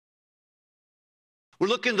We're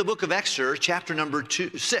looking at the book of Esther, chapter number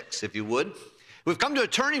 6, if you would. We've come to a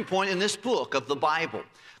turning point in this book of the Bible.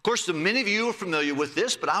 Of course, many of you are familiar with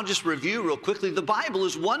this, but I'll just review real quickly. The Bible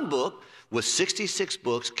is one book with 66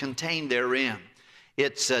 books contained therein.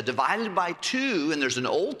 It's divided by two, and there's an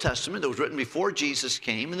Old Testament that was written before Jesus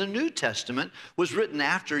came, and the New Testament was written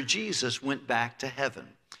after Jesus went back to heaven.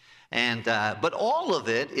 But all of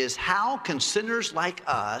it is how can sinners like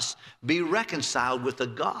us be reconciled with a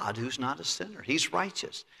God who's not a sinner? He's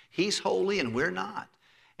righteous. He's holy, and we're not.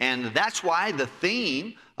 And that's why the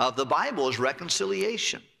theme of the Bible is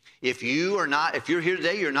reconciliation. If you're here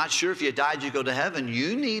today, you're not sure if you died, you go to heaven,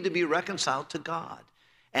 you need to be reconciled to God.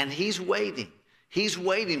 And He's waiting. He's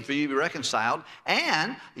waiting for you to be reconciled,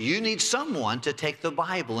 and you need someone to take the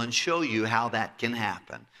Bible and show you how that can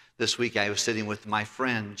happen. This week I was sitting with my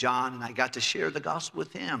friend John, and I got to share the gospel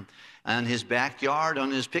with him in his backyard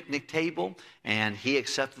on his picnic table, and he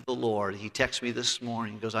accepted the Lord. He texted me this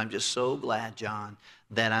morning. He goes, "I'm just so glad, John,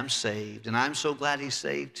 that I'm saved, and I'm so glad he's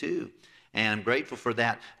saved too." And I'm grateful for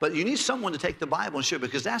that. But you need someone to take the Bible and share,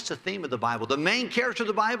 because that's the theme of the Bible. The main character of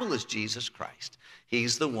the Bible is Jesus Christ.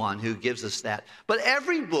 He's the one who gives us that. But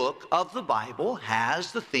every book of the Bible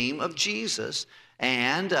has the theme of Jesus.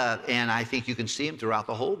 And I think you can see him throughout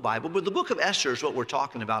the whole Bible. But the book of Esther is what we're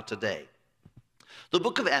talking about today. The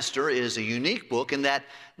book of Esther is a unique book in that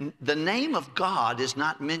the name of God is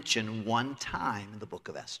not mentioned one time in the book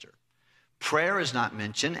of Esther. Prayer is not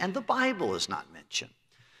mentioned, and the Bible is not mentioned.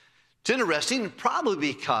 It's interesting,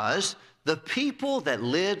 probably because the people that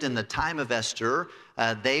lived in the time of Esther,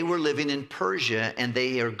 they were living in Persia, and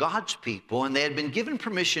they are God's people, and they had been given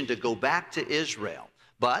permission to go back to Israel.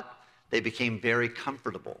 But they became very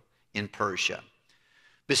comfortable in Persia.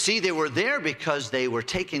 But see, they were there because they were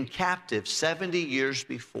taken captive 70 years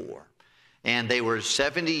before. And they were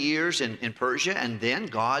 70 years in Persia, and then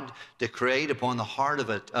God decreed upon the heart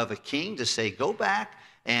of a king to say, go back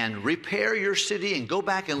and repair your city and go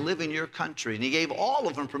back and live in your country. And he gave all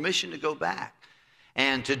of them permission to go back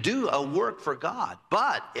and to do a work for God.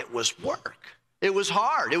 But it was work. It was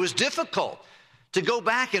hard. It was difficult to go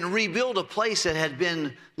back and rebuild a place that had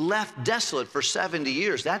been left desolate for 70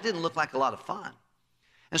 years. That didn't look like a lot of fun.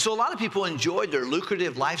 And so a lot of people enjoyed their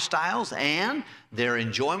lucrative lifestyles and their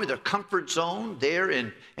enjoyment, their comfort zone there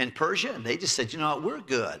in Persia. And they just said, you know what, we're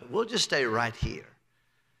good. We'll just stay right here.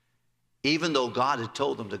 Even though God had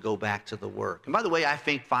told them to go back to the work. And by the way, I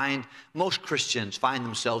think most Christians find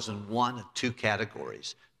themselves in one of two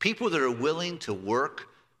categories. People that are willing to work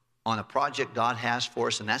on a project God has for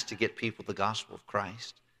us, and that's to get people the gospel of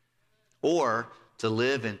Christ. Or to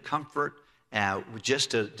live in comfort,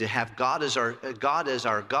 just to have God as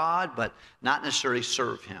our God, but not necessarily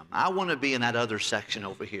serve Him. I want to be in that other section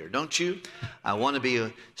over here, don't you? I want to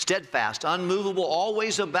be steadfast, unmovable,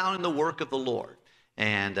 always abound in the work of the Lord.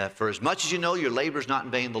 And for as much as you know, your labor is not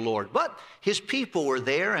in vain in the Lord. But his people were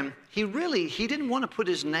there, and he didn't want to put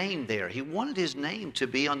his name there. He wanted his name to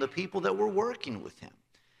be on the people that were working with him.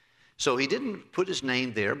 So he didn't put his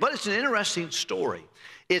name there, but it's an interesting story.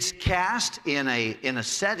 It's cast in a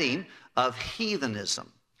setting of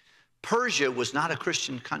heathenism. Persia was not a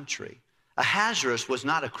Christian country. Ahasuerus was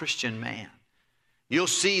not a Christian man. You'll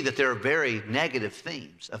see that there are very negative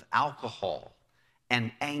themes of alcohol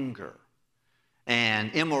and anger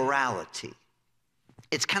and immorality.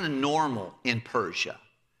 It's kind of normal in Persia.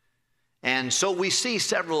 And so we see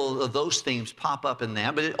several of those themes pop up in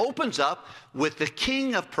there, but it opens up with the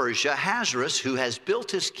king of Persia, Ahasuerus, who has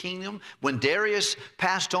built his kingdom. When Darius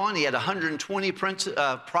passed on, he had 120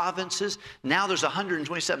 provinces. Now there's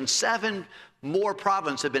 127. 7 more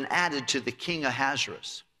provinces have been added to the king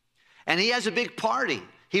Ahasuerus. And he has a big party.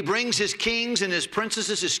 He brings his kings and his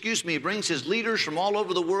princesses, he brings his leaders from all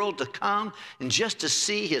over the world to come and just to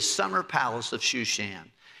see his summer palace of Shushan.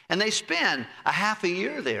 And they spend a half a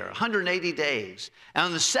year there, 180 days. And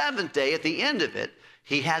on the 7th day, at the end of it,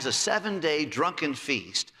 he has a 7-day drunken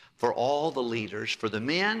feast for all the leaders, for the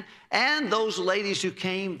men and those ladies who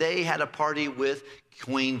came. They had a party with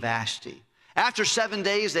Queen Vashti. After 7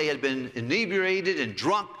 days, they had been inebriated and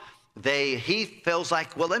drunk. He feels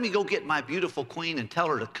like, well, let me go get my beautiful queen and tell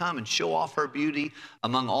her to come and show off her beauty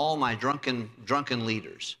among all my drunken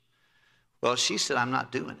leaders. Well, she said, I'm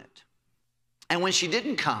not doing it. And when she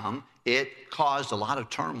didn't come, it caused a lot of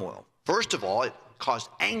turmoil. First of all, it caused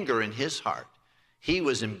anger in his heart. He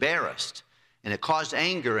was embarrassed, and it caused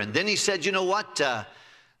anger. And then he said, you know what? The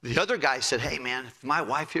other guy said, hey, man, if my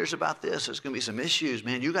wife hears about this, there's going to be some issues,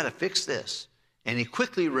 man. You got to fix this. And he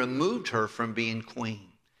quickly removed her from being queen.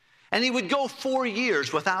 And he would go 4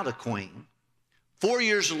 years without a queen. 4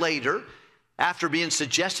 years later, after being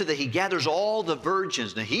suggested that he gathers all the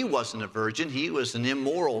virgins. Now, he wasn't a virgin. He was an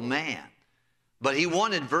immoral man. But he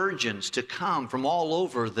wanted virgins to come from all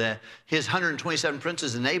over his 127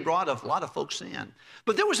 princes, and they brought a lot of folks in.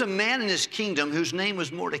 But there was a man in his kingdom whose name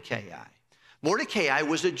was Mordecai. Mordecai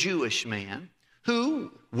was a Jewish man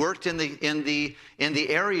who worked in the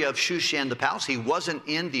area of Shushan the palace. He wasn't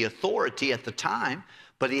in the authority at the time,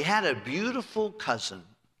 but he had a beautiful cousin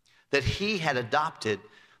that he had adopted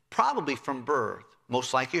probably from birth.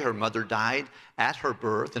 Most likely her mother died at her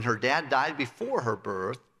birth, and her dad died before her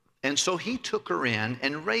birth. And so he took her in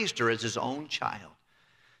and raised her as his own child.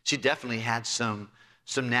 She definitely had some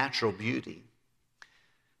natural beauty.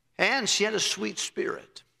 And she had a sweet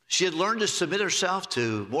spirit. She had learned to submit herself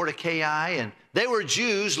to Mordecai, and they were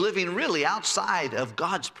Jews living really outside of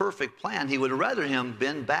God's perfect plan. He would rather him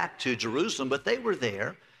been back to Jerusalem, but they were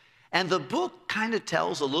there. And the book kind of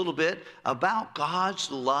tells a little bit about God's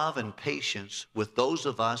love and patience with those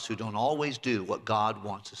of us who don't always do what God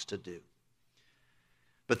wants us to do.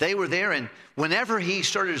 But they were there, and whenever he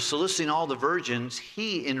started soliciting all the virgins,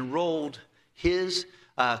 he enrolled his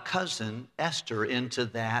cousin Esther into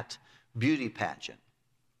that beauty pageant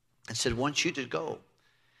and said, I want you to go.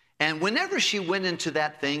 And whenever she went into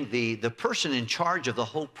that thing, the person in charge of the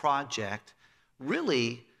whole project,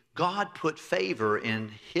 really, God put favor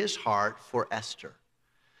in his heart for Esther.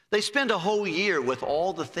 They spent a whole year with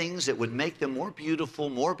all the things that would make them more beautiful,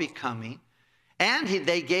 more becoming. And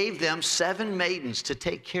they gave them 7 maidens to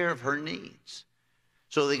take care of her needs.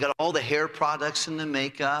 So they got all the hair products and the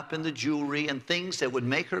makeup and the jewelry and things that would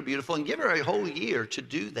make her beautiful, and give her a whole year to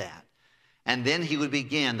do that. And then he would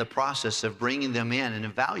begin the process of bringing them in and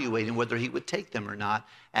evaluating whether he would take them or not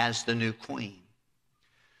as the new queen.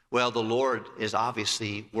 Well, the Lord is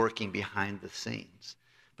obviously working behind the scenes.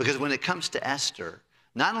 Because when it comes to Esther,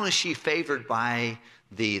 not only is she favored by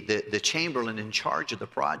the chamberlain in charge of the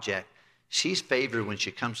project, she's favored when she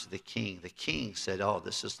comes to the king. The king said, oh,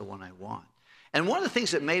 this is the one I want. And one of the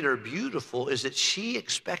things that made her beautiful is that she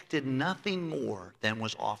expected nothing more than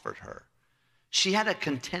was offered her. She had a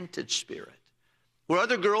contented spirit. Where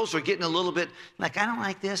other girls are getting a little bit like, I don't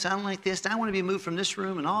like this, I don't like this, I want to be moved from this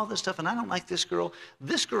room and all this stuff, and I don't like this girl.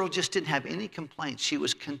 This girl just didn't have any complaints. She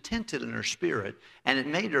was contented in her spirit, and it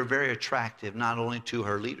made her very attractive, not only to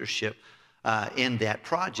her leadership in that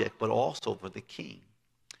project, but also for the king.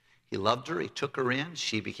 He loved her. He took her in.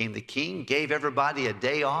 She became the king, gave everybody a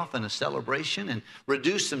day off and a celebration, and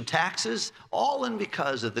reduced some taxes, all in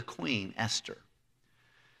because of the queen, Esther.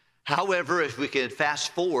 However, if we could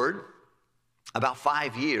fast forward about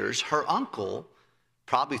 5 years, her uncle,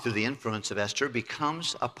 probably through the influence of Esther,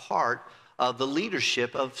 becomes a part of the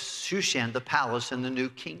leadership of Shushan, the palace in the new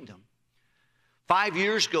kingdom. 5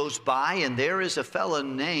 years goes by, and there is a fellow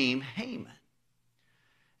named Hammond.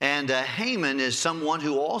 And Hammond is someone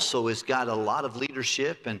who also has got a lot of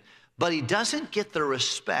leadership, but he doesn't get the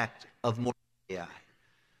respect of Mordecai.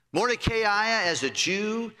 Mordecai, as a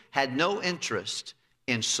Jew, had no interest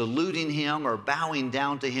in saluting him or bowing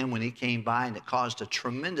down to him when he came by, and it caused a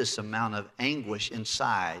tremendous amount of anguish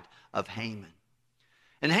inside of Hammond.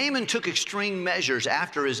 And Hammond took extreme measures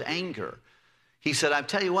after his anger. He said, I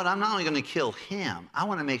tell you what, I'm not only going to kill him, I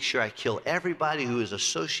want to make sure I kill everybody who is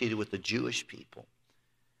associated with the Jewish people.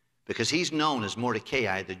 Because he's known as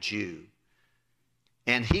Mordecai the Jew.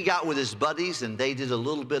 And he got with his buddies, and they did a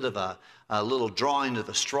little bit of a little drawing of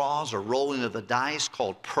the straws or rolling of the dice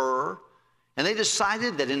called purr. And they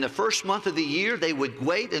decided that in the first month of the year, they would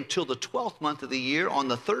wait until the 12th month of the year on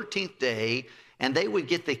the 13th day, and they would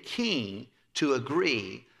get the king to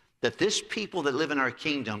agree that this people that live in our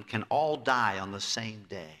kingdom can all die on the same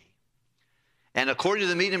day. And according to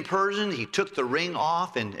the Median Persian, he took the ring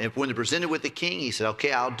off, and when they presented with the king, he said,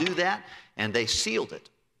 okay, I'll do that. And they sealed it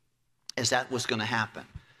as that was going to happen.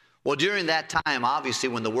 Well, during that time, obviously,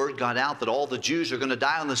 when the word got out that all the Jews are going to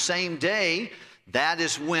die on the same day, that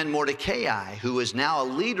is when Mordecai, who is now a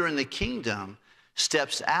leader in the kingdom,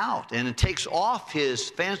 steps out and takes off his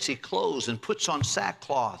fancy clothes and puts on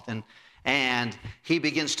sackcloth, and he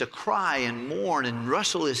begins to cry and mourn and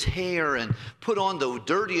rustle his hair and put on the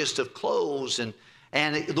dirtiest of clothes. And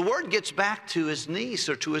the word gets back to his niece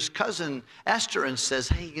or to his cousin Esther and says,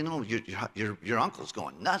 hey, you know, your uncle's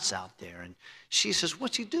going nuts out there. And she says,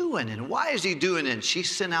 what's he doing? And why is he doing it? And she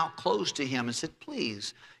sent out clothes to him and said,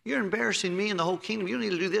 please, you're embarrassing me and the whole kingdom. You don't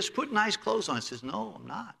need to do this. Put nice clothes on. He says, no, I'm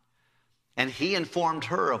not. And he informed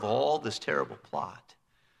her of all this terrible plot.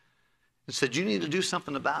 And said, you need to do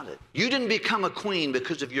something about it. You didn't become a queen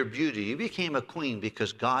because of your beauty. You became a queen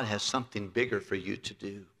because God has something bigger for you to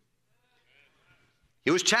do. He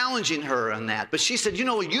was challenging her on that. But she said, you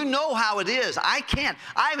know how it is. I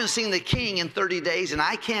haven't seen the king in 30 days, and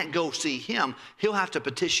I can't go see him. He'll have to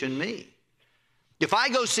petition me. If I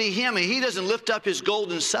go see him and he doesn't lift up his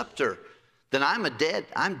golden scepter, then I'm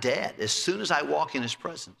dead as soon as I walk in his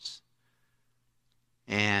presence.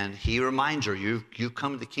 And he reminds her, you've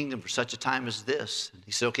come to the kingdom for such a time as this. And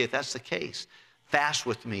he said, okay, if that's the case, fast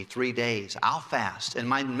with me 3 days. I'll fast, and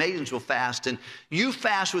my maidens will fast, and you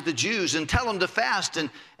fast with the Jews, and tell them to fast, and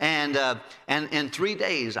in 3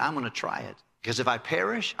 days I'm going to try it. Because if I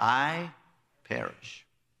perish, I perish.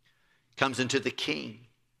 Comes into the king,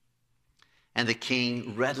 and the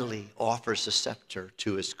king readily offers the scepter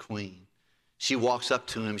to his queen. She walks up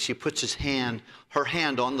to him. She puts her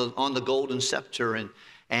hand on the golden scepter,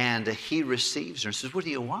 and he receives her and says, what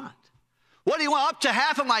do you want? What do you want? Up to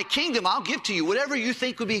half of my kingdom I'll give to you. Whatever you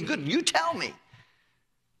think would be good, you tell me.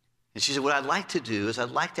 And she said, what I'd like to do is I'd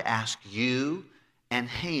like to ask you and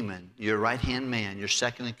Hammond, your right-hand man, your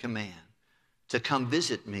second in command, to come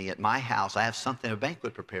visit me at my house. I have a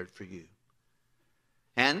banquet prepared for you.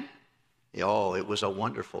 And, it was a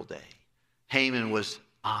wonderful day. Hammond was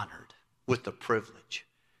honored with the privilege.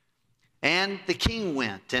 And the king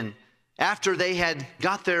went, and after they had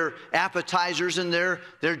got their appetizers and their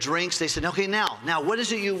drinks, they said, okay, now, what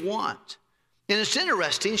is it you want? And it's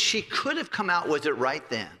interesting, she could have come out with it right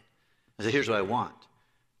then. I said, here's what I want.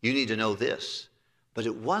 You need to know this. But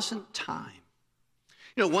it wasn't time.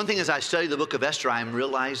 One thing as I study the book of Esther, I'm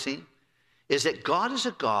realizing is that God is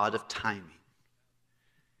a God of timing.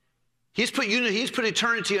 He's put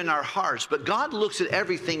eternity in our hearts, but God looks at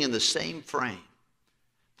everything in the same frame.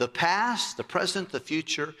 The past, the present, the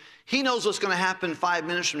future. He knows what's going to happen 5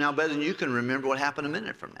 minutes from now better than you can remember what happened a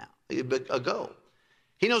minute from now, ago.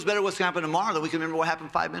 He knows better what's going to happen tomorrow than we can remember what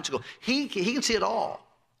happened 5 minutes ago. He can see it all.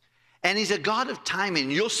 And he's a God of timing.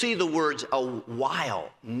 You'll see the words a while,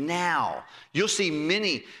 now. You'll see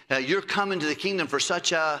many, you're coming to the kingdom for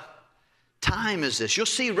such a time as this. You'll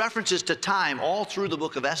see references to time all through the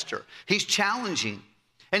book of Esther. He's challenging.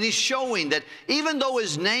 And he's showing that even though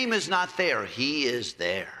his name is not there, he is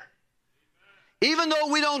there. Even though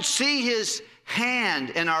we don't see his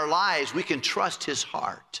hand in our lives, we can trust his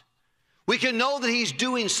heart. We can know that he's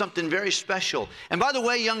doing something very special. And by the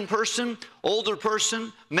way, young person, older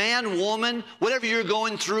person, man, woman, whatever you're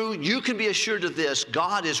going through, you can be assured of this.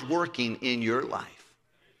 God is working in your life.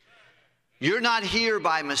 You're not here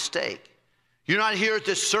by mistake. You're not here at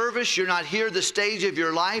this service. You're not here at the stage of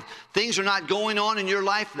your life. Things are not going on in your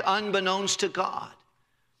life unbeknownst to God.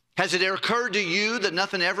 Has it ever occurred to you that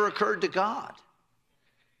nothing ever occurred to God?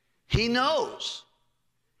 He knows.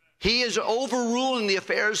 He is overruling the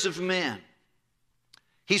affairs of men.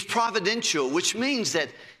 He's providential, which means that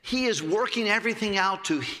he is working everything out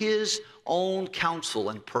to his own counsel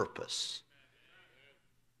and purpose.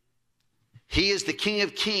 He is the King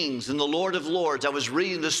of Kings and the Lord of Lords. I was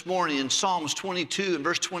reading this morning in Psalms 22 and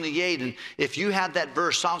verse 28, and if you have that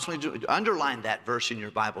verse, Psalms 22, underline that verse in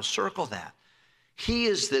your Bible, circle that. He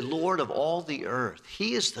is the Lord of all the earth.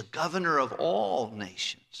 He is the governor of all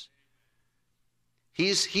nations.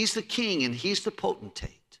 He's the king and he's the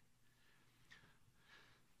potentate.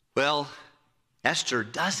 Well, Esther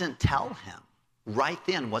doesn't tell him right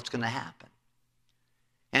then what's going to happen.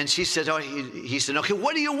 And she said, he said, okay,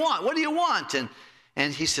 what do you want? What do you want?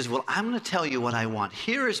 And he says, well, I'm going to tell you what I want.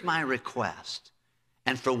 Here is my request.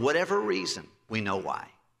 And for whatever reason, we know why.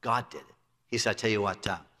 God did it. He said, I tell you what,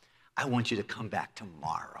 I want you to come back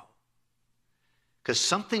tomorrow. Because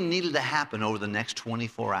something needed to happen over the next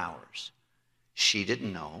 24 hours. She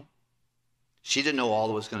didn't know. She didn't know all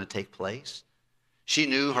that was going to take place. She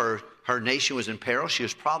knew her nation was in peril. She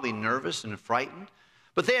was probably nervous and frightened.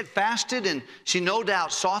 But they had fasted, and she no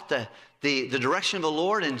doubt sought the direction of the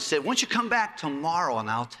Lord and said, why don't you come back tomorrow and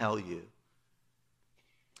I'll tell you.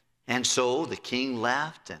 And so the king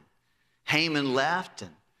left and Hammond left.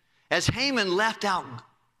 And as Hammond left out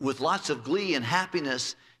with lots of glee and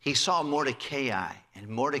happiness, he saw Mordecai. And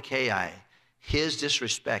Mordecai, his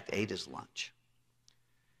disrespect, ate his lunch.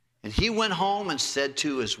 And he went home and said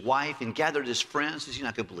to his wife and gathered his friends, you're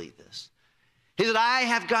not going to believe this. He said, I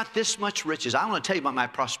have got this much riches. I want to tell you about my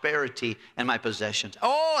prosperity and my possessions.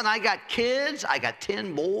 Oh, and I got kids. I got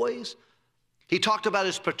 10 boys. He talked about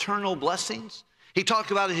his paternal blessings. He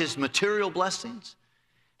talked about his material blessings.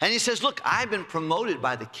 And he says, look, I've been promoted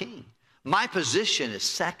by the king. My position is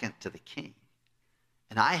second to the king.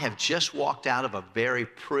 And I have just walked out of a very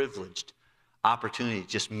privileged opportunity.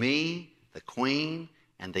 Just me, the queen,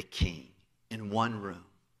 and the king in one room.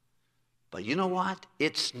 But you know what?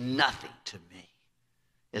 It's nothing to me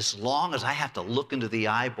as long as I have to look into the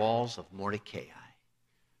eyeballs of Mordecai.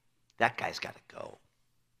 That guy's got to go.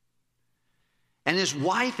 And his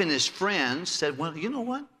wife and his friends said, well, you know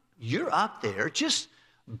what? You're up there. Just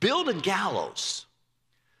build a gallows.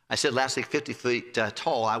 I said last week 50 feet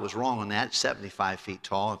tall. I was wrong on that. 75 feet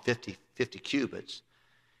tall and 50 cubits.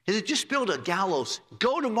 He said, just build a gallows.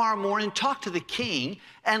 Go tomorrow morning, talk to the king,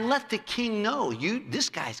 and let the king know, this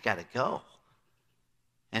guy's got to go.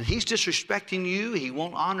 And he's disrespecting you. He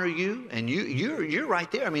won't honor you. And you're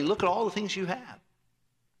right there. I mean, look at all the things you have.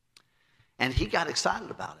 And he got excited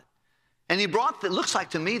about it. And he brought, it looks like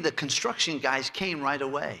to me, the construction guys came right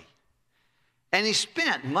away. And he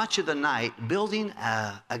spent much of the night building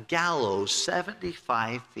a gallows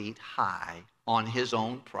 75 feet high on his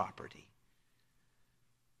own property.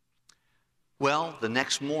 Well, the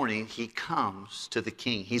next morning, he comes to the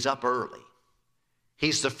king. He's up early.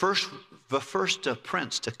 He's the first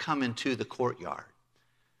prince to come into the courtyard.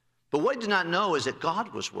 But what he did not know is that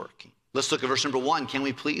God was working. Let's look at verse number 1. Can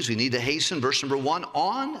we please? We need to hasten. Verse number 1.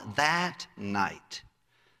 On that night,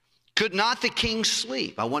 could not the king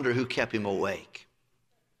sleep? I wonder who kept him awake.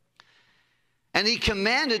 And he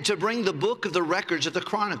commanded to bring the book of the records of the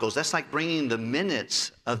Chronicles. That's like bringing the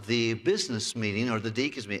minutes of the business meeting or the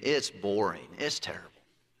deacon's meeting. It's boring. It's terrible.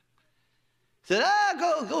 He said,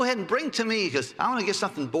 go ahead and bring to me because I want to get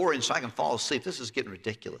something boring so I can fall asleep. This is getting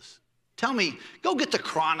ridiculous. Tell me, go get the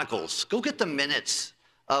Chronicles. Go get the minutes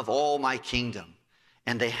of all my kingdom.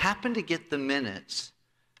 And they happened to get the minutes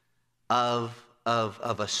of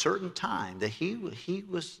a certain time that he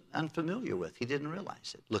was unfamiliar with. He didn't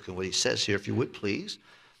realize it. Look at what he says here, if you would, please.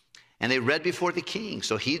 And they read before the king.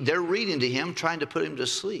 So they're reading to him, trying to put him to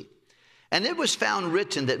sleep. And it was found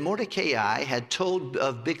written that Mordecai had told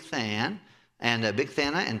of Bigthana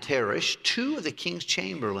and Teresh, two of the king's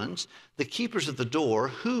chamberlains, the keepers of the door,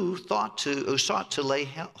 who sought to lay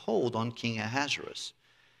hold on King Ahasuerus.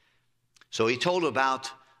 So he told about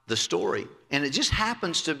the story. And it just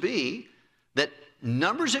happens to be that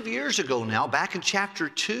numbers of years ago now, back in chapter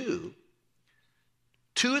 2,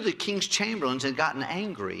 two of the king's chamberlains had gotten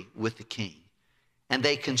angry with the king. And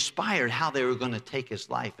they conspired how they were going to take his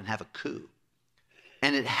life and have a coup.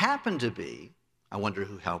 And it happened to be, I wonder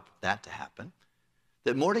who helped that to happen,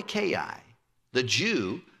 that Mordecai, the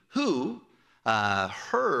Jew who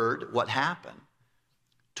heard what happened,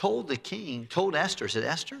 told the king, told Esther, said,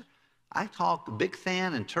 Esther, I talked to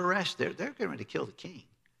Bigthana and Teresh, they're getting ready to kill the king.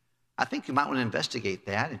 I think you might want to investigate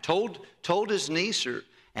that. And told his niece,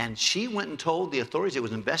 and she went and told the authorities. It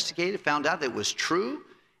was investigated, found out that it was true,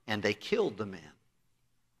 and they killed the man.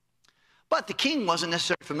 But the king wasn't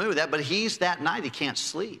necessarily familiar with that, but that night he can't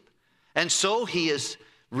sleep. And so he is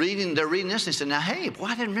reading, they're reading this, and he said, now, hey, boy,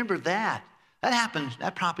 I didn't remember that.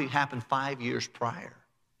 That probably happened 5 years prior.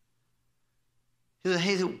 He said,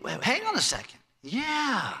 hey, hang on a second.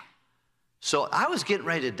 Yeah. So I was getting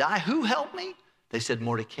ready to die. Who helped me? They said,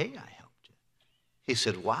 Mordecai helped you. He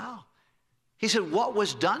said, wow. He said, what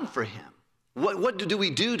was done for him? What do we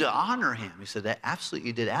do to honor him? He said,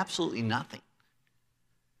 you did absolutely nothing.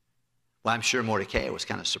 Well, I'm sure Mordecai was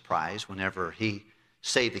kind of surprised whenever he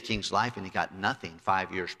saved the king's life and he got nothing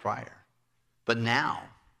 5 years prior. But now,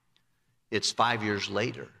 it's 5 years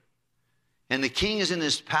later. And the king is in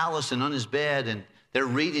his palace and on his bed, and they're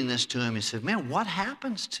reading this to him. He said, man, what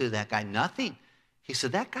happens to that guy? Nothing. He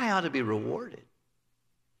said, that guy ought to be rewarded.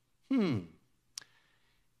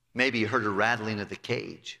 Maybe you heard a rattling of the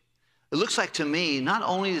cage. It looks like to me, not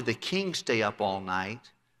only did the king stay up all night,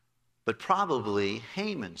 but probably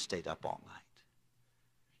Hammond stayed up all night.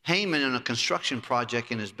 Hammond in a construction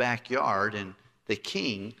project in his backyard, and the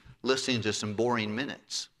king listening to some boring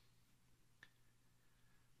minutes.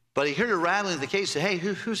 But he heard a rattling of the cage. He said, hey,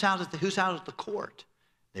 who's out at the court?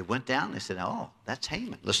 They went down. They said, oh, that's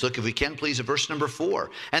Hammond. Let's look, if we can, please, at verse number 4.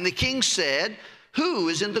 And the king said, who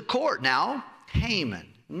is in the court now? Hammond.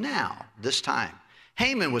 Now, this time,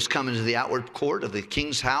 Hammond was coming to the outward court of the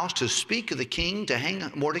king's house to speak of the king to hang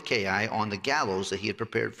Mordecai on the gallows that he had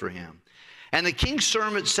prepared for him. And the king's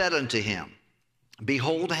servant said unto him,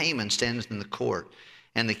 behold, Hammond standeth in the court.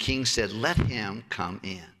 And the king said, let him come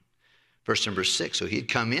in. Verse number 6, so he had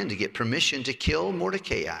come in to get permission to kill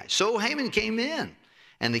Mordecai. So Hammond came in,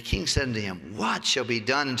 and the king said unto him, what shall be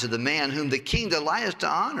done unto the man whom the king delighteth to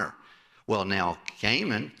honor? Well, now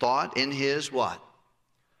Hammond thought in his what?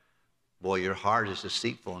 Boy, your heart is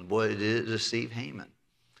deceitful, and boy, it did deceive Hammond.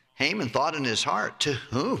 Hammond thought in his heart, to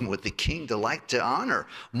whom would the king delight to honor?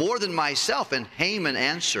 More than myself. And Hammond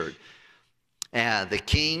answered, the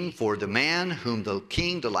king, for the man whom the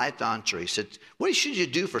king delighteth to honor. He said, what should you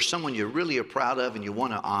do for someone you really are proud of and you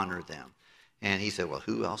want to honor them? And he said, well,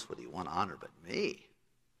 who else would he want to honor but me?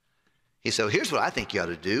 He said, here's what I think you ought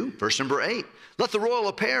to do. Verse number 8, let the royal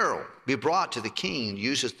apparel be brought to the king,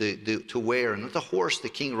 uses to wear, and let the horse the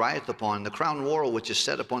king rideth upon, and the crown laurel which is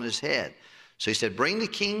set upon his head. So he said, bring the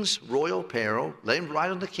king's royal apparel, let him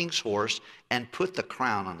ride on the king's horse, and put the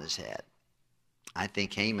crown on his head. I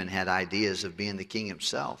think Haman had ideas of being the king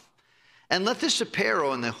himself. And let this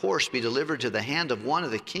apparel and the horse be delivered to the hand of one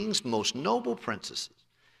of the king's most noble princesses,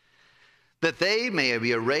 that they may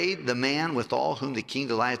be arrayed the man with all whom the king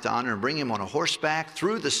delighteth to honor, and bring him on a horseback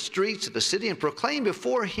through the streets of the city, and proclaim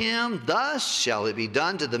before him, thus shall it be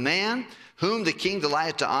done to the man whom the king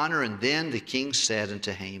delighteth to honor. And then the king said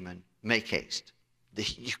unto Haman, make haste.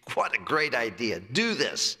 What a great idea. Do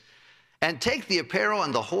this. And take the apparel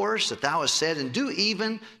and the horse that thou hast said, and do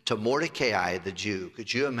even to Mordecai the Jew.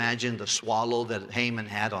 Could you imagine the swallow that Haman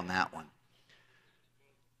had on that one?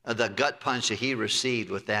 The gut punch that he received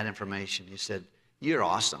with that information. He said, you're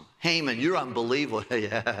awesome. Haman, you're unbelievable.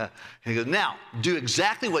 Yeah. He goes, now, do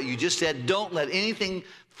exactly what you just said. Don't let anything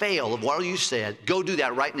fail of what you said. Go do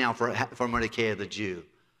that right now for Mordecai the Jew.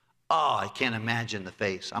 Oh, I can't imagine the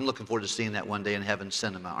face. I'm looking forward to seeing that one day in heaven's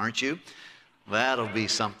cinema, aren't you? That'll be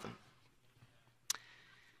something.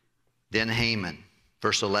 Then Haman,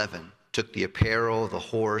 verse 11, took the apparel of the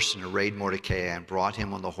horse and arrayed Mordecai and brought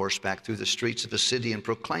him on the horseback through the streets of the city and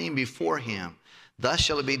proclaimed before him, thus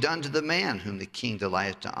shall it be done to the man whom the king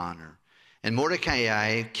delighteth to honor. And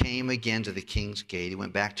Mordecai came again to the king's gate. He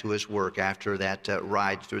went back to his work after that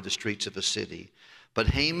ride through the streets of the city. But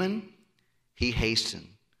Haman, he hastened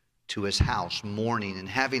to his house mourning and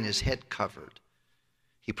having his head covered.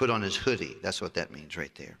 He put on his hoodie. That's what that means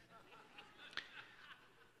right there.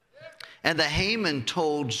 And the Haman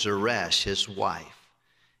told Zeresh, his wife,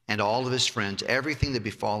 and all of his friends, everything that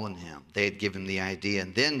befallen him. They had given the idea.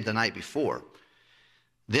 And then the night before,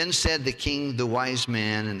 then said the king, the wise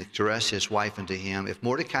man, and Zeresh, his wife, unto him, if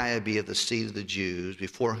Mordecai be of the seed of the Jews,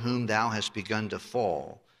 before whom thou hast begun to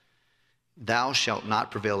fall, thou shalt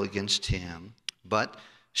not prevail against him, but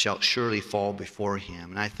shalt surely fall before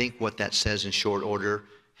him. And I think what that says in short order,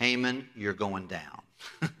 Haman, you're going down.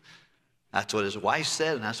 That's what his wife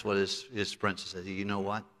said, and that's what his princess said. You know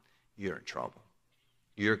what? You're in trouble.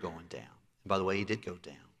 You're going down. And by the way, he did go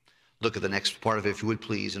down. Look at the next part of it, if you would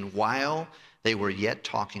please. And while they were yet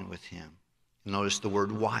talking with him, notice the word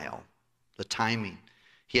while, the timing.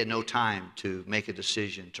 He had no time to make a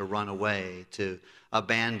decision, to run away, to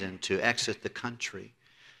abandon, to exit the country.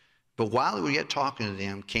 But while they were yet talking to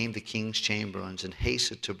them, came the king's chamberlains and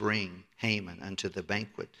hastened to bring Haman unto the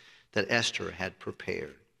banquet that Esther had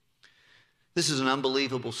prepared. This is an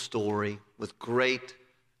unbelievable story with great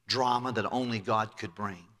drama that only God could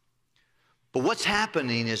bring. But what's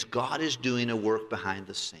happening is God is doing a work behind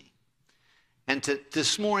the scene. And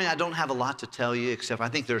this morning, I don't have a lot to tell you, except I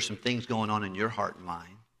think there are some things going on in your heart and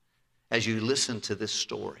mind as you listen to this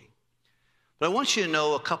story. But I want you to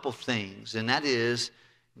know a couple things, and that is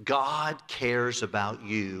God cares about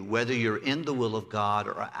you, whether you're in the will of God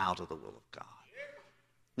or out of the will of God.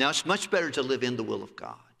 Now, it's much better to live in the will of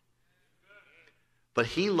God. But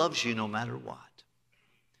he loves you no matter what.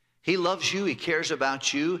 He loves you. He cares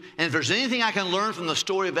about you. And if there's anything I can learn from the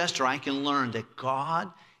story of Esther, I can learn that God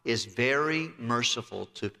is very merciful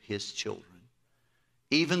to his children,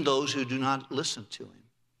 even those who do not listen to him,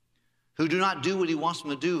 who do not do what he wants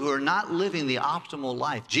them to do, who are not living the optimal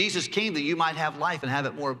life. Jesus came that you might have life and have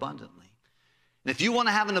it more abundantly. And if you want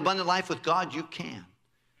to have an abundant life with God, you can.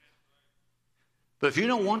 But if you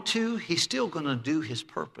don't want to, he's still going to do his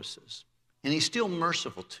purposes. And he's still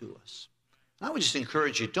merciful to us. And I would just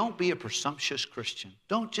encourage you, don't be a presumptuous Christian.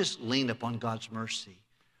 Don't just lean upon God's mercy.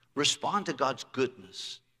 Respond to God's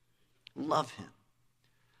goodness. Love him.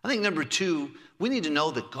 I think number two, we need to know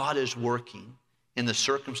that God is working in the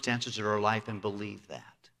circumstances of our life and believe that.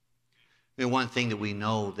 I mean, one thing that we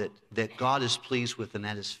know that God is pleased with, and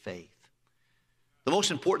that is faith. The most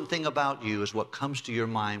important thing about you is what comes to your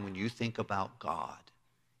mind when you think about God.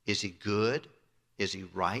 Is he good? Is he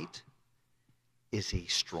right? Is he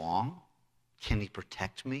strong? Can he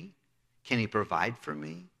protect me? Can he provide for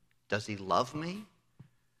me? Does he love me?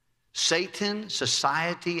 Satan,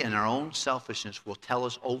 society, and our own selfishness will tell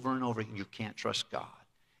us over and over, you can't trust God.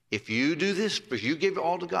 If you do this, if you give it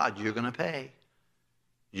all to God, you're going to pay.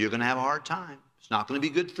 You're going to have a hard time. It's not going to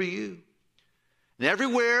be good for you. And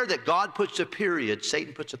everywhere that God puts a period,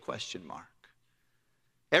 Satan puts a question mark.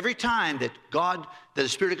 Every time that the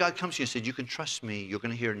Spirit of God comes to you and says, you can trust me, you're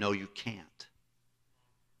going to hear, no, you can't.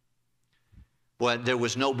 Well, there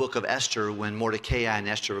was no book of Esther when Mordecai and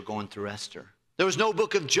Esther were going through Esther. There was no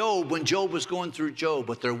book of Job when Job was going through Job,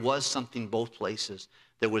 but there was something both places.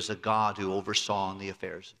 There was a God who oversaw in the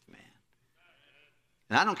affairs of man.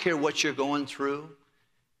 And I don't care what you're going through,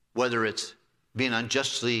 whether it's being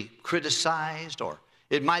unjustly criticized, or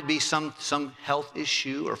it might be some health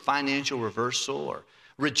issue or financial reversal or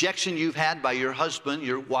rejection you've had by your husband,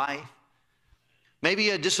 your wife, maybe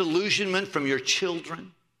a disillusionment from your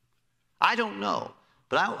children. I don't know,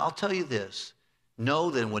 but I'll tell you this.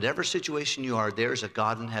 Know that in whatever situation you are, there's a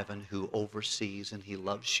God in heaven who oversees and he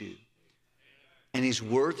loves you. And he's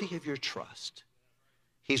worthy of your trust.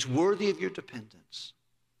 He's worthy of your dependence.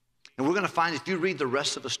 And we're going to find, if you read the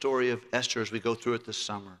rest of the story of Esther as we go through it this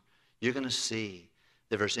summer, you're going to see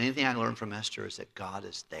that if there's anything I learned from Esther is that God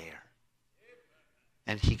is there.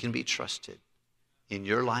 And he can be trusted in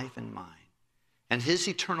your life and mine. And his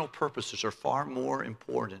eternal purposes are far more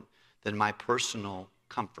important than my personal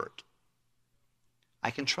comfort. I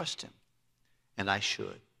can trust him, and I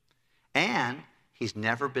should. And he's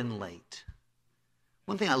never been late.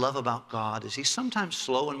 One thing I love about God is he's sometimes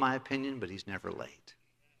slow in my opinion, but he's never late.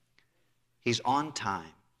 He's on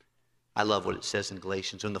time. I love what it says in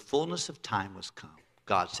Galatians. When the fullness of time was come,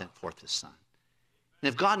 God sent forth his son. And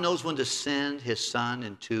if God knows when to send his son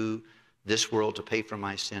into this world to pay for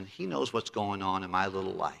my sin, he knows what's going on in my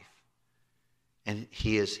little life. And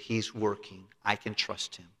he's working. I can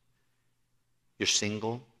trust him. You're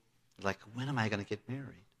single. You're like, when am I going to get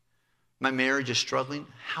married? My marriage is struggling.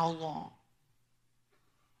 How long?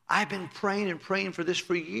 I've been praying and praying for this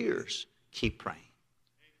for years. Keep praying.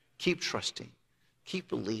 Keep trusting. Keep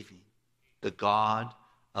believing the God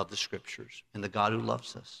of the Scriptures and the God who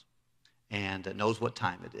loves us and knows what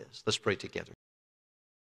time it is. Let's pray together.